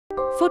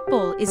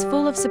Football is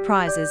full of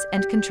surprises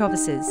and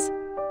controversies.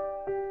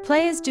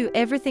 Players do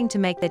everything to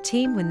make their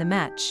team win the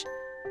match.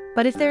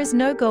 But if there is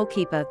no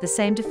goalkeeper, the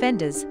same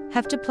defenders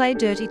have to play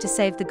dirty to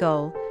save the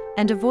goal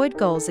and avoid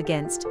goals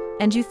against,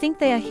 and you think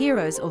they are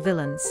heroes or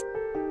villains.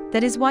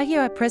 That is why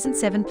here are present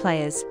 7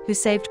 players who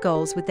saved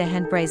goals with their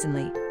hand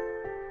brazenly.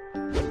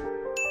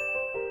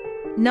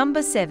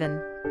 Number 7.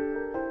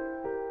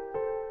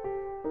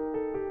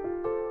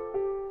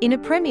 In a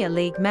Premier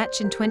League match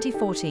in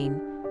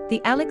 2014,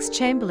 the Alex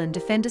Chamberlain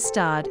defender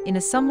starred in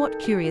a somewhat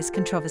curious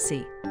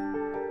controversy.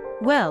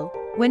 Well,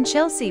 when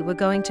Chelsea were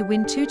going to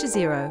win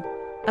 2-0,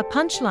 a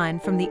punchline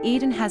from the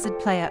Eden Hazard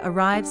player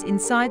arrives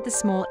inside the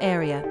small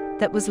area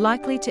that was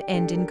likely to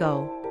end in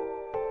goal.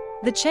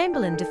 The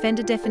Chamberlain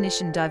defender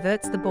definition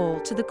diverts the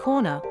ball to the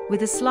corner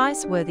with a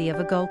slice worthy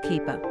of a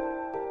goalkeeper.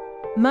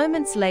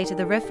 Moments later,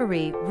 the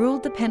referee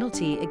ruled the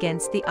penalty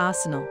against the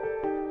Arsenal.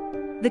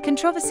 The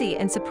controversy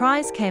and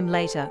surprise came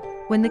later,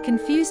 when the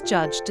confused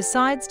judge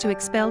decides to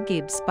expel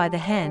Gibbs by the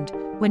hand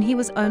when he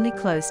was only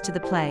close to the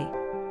play.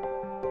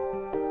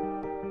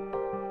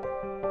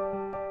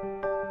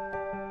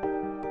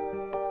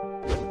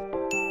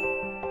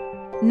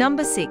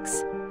 Number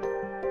 6.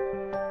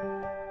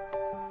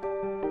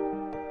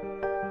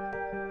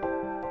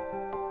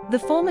 The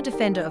former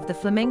defender of the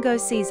Flamengo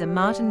Cesar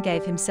Martin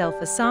gave himself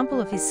a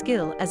sample of his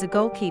skill as a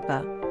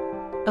goalkeeper,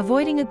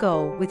 avoiding a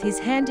goal with his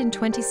hand in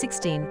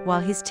 2016 while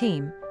his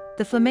team,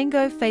 the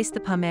Flamengo, faced the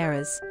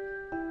Palmeiras.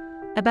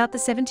 About the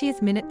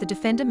 70th minute, the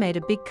defender made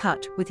a big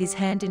cut with his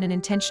hand in an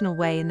intentional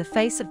way in the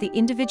face of the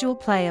individual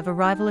play of a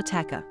rival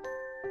attacker.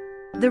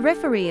 The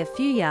referee a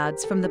few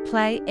yards from the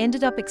play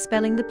ended up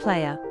expelling the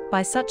player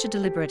by such a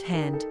deliberate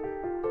hand.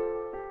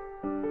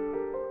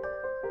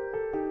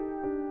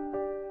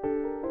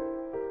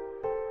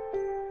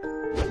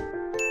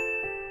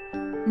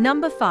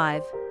 Number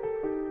 5.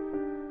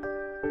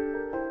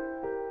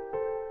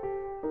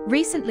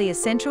 Recently, a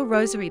Central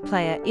Rosary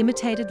player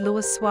imitated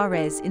Luis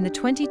Suarez in the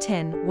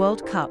 2010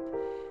 World Cup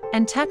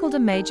and tackled a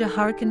major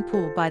hurricane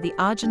pull by the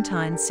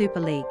Argentine Super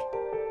League.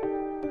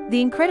 The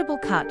incredible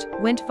cut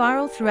went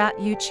viral throughout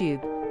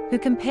YouTube, who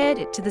compared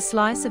it to the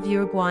slice of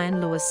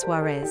Uruguayan Luis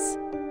Suarez.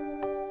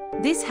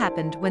 This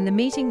happened when the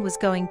meeting was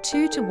going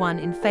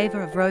 2-1 in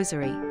favor of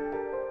Rosary.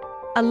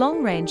 A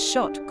long-range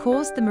shot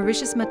caused the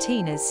Mauritius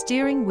Martinez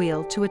steering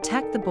wheel to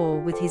attack the ball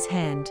with his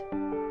hand.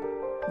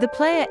 The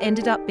player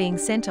ended up being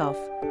sent off,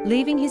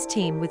 leaving his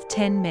team with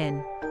 10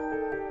 men.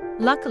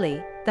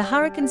 Luckily, the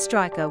Hurricane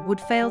striker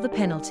would fail the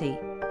penalty.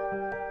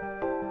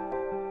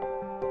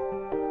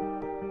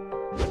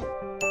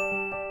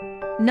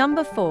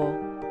 Number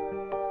 4.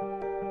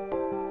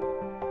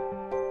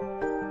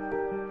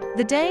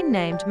 The Dane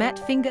named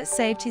Matt Finger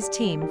saved his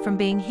team from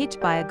being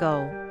hit by a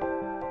goal.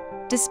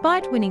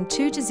 Despite winning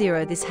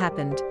 2-0, this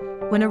happened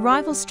when a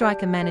rival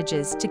striker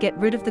manages to get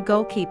rid of the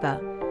goalkeeper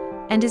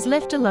and is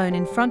left alone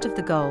in front of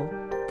the goal.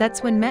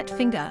 That's when Matt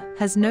Finger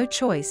has no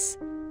choice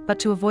but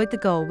to avoid the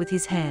goal with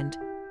his hand.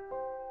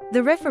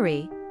 The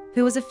referee,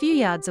 who was a few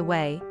yards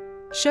away,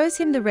 shows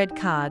him the red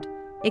card,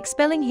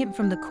 expelling him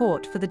from the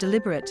court for the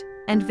deliberate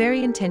and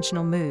very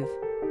intentional move.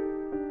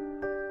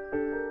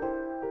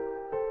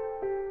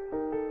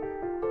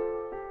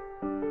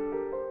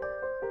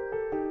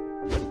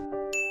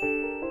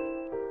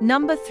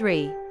 Number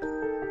 3.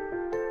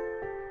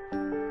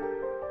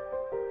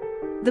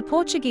 The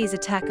Portuguese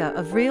attacker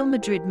of Real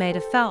Madrid made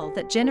a foul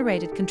that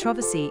generated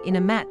controversy in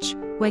a match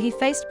where he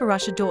faced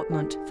Borussia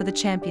Dortmund for the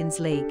Champions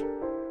League.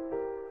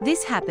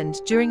 This happened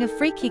during a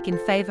free kick in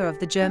favor of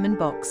the German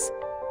box.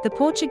 The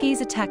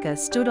Portuguese attacker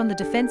stood on the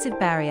defensive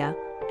barrier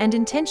and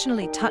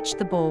intentionally touched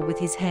the ball with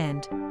his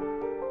hand.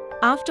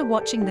 After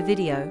watching the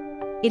video,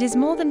 it is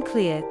more than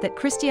clear that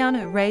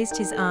Cristiano raised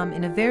his arm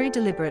in a very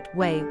deliberate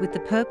way with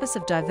the purpose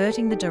of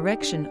diverting the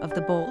direction of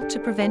the ball to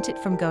prevent it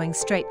from going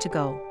straight to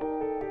goal.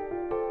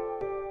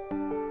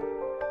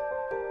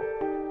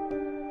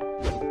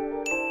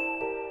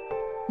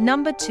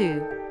 Number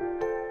 2.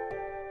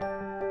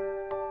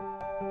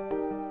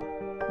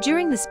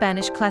 During the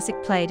Spanish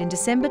Classic played in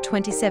December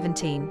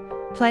 2017,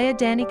 player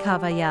Dani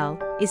Carvajal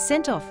is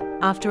sent off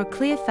after a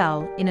clear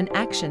foul in an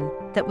action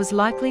that was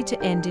likely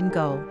to end in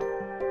goal.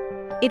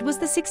 It was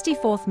the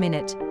 64th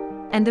minute,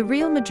 and the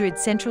Real Madrid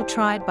central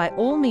tried by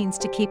all means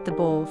to keep the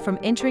ball from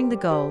entering the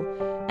goal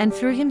and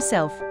threw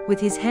himself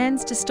with his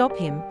hands to stop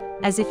him,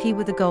 as if he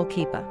were the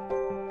goalkeeper.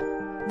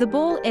 The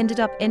ball ended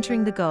up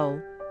entering the goal,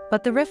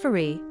 but the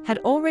referee had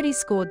already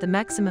scored the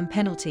maximum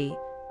penalty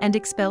and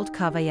expelled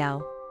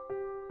Carvajal.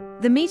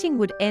 The meeting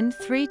would end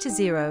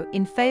 3-0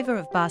 in favor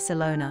of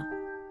Barcelona.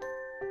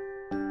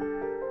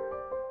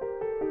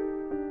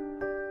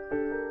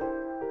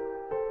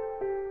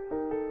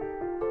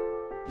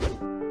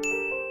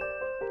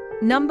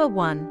 Number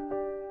 1.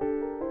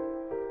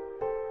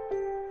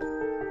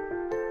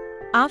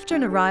 After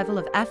an arrival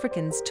of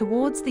Africans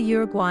towards the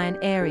Uruguayan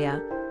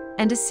area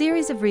and a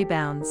series of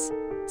rebounds,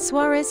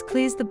 Suarez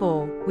clears the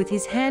ball with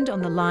his hand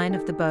on the line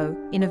of the bow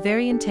in a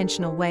very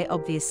intentional way,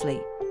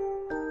 obviously.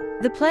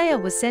 The player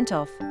was sent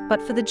off,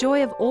 but for the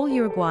joy of all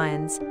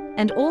Uruguayans,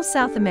 and all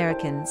South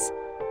Americans,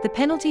 the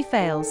penalty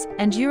fails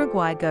and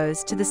Uruguay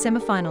goes to the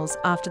semifinals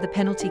after the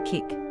penalty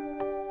kick.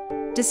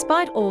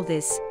 Despite all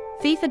this,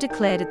 FIFA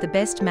declared it the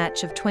best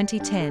match of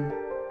 2010.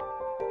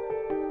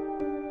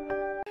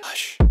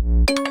 Hush.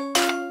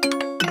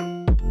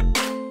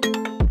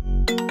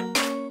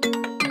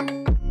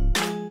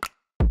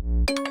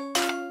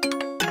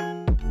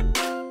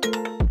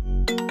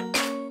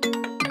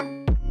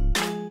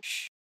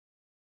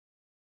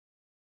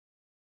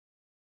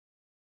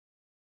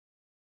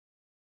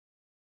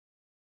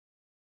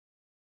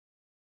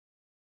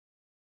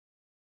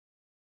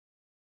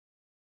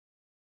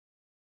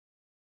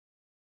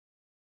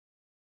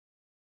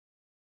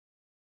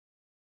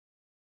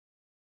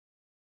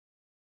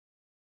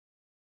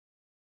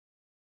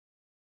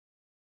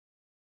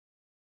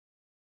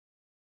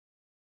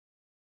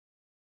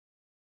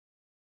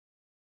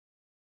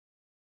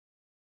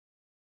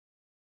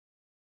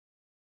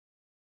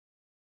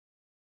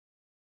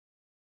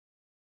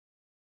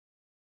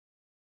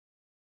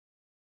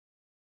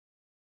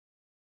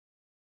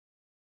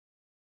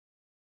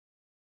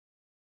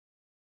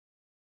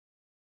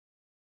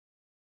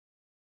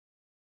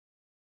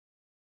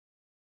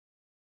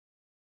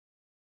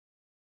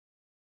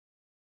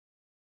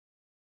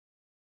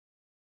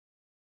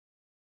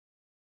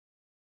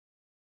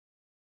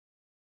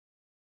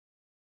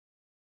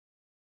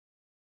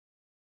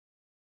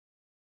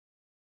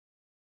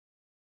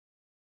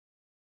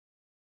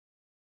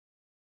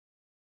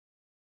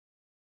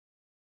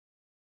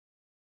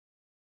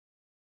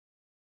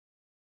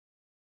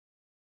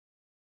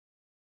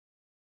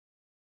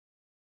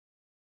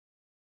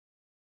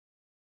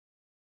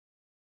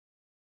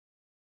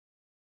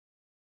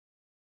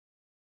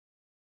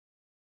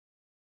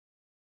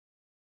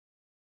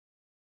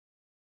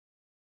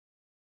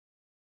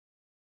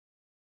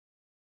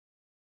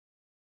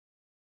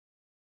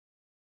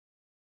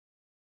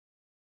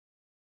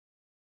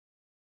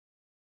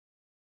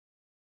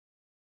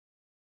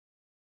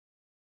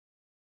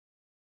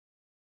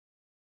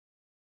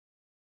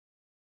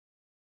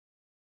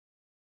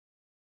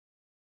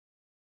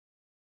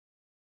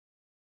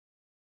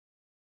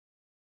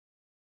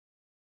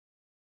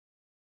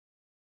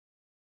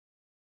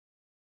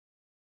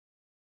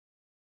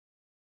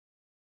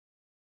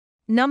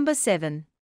 Number 7.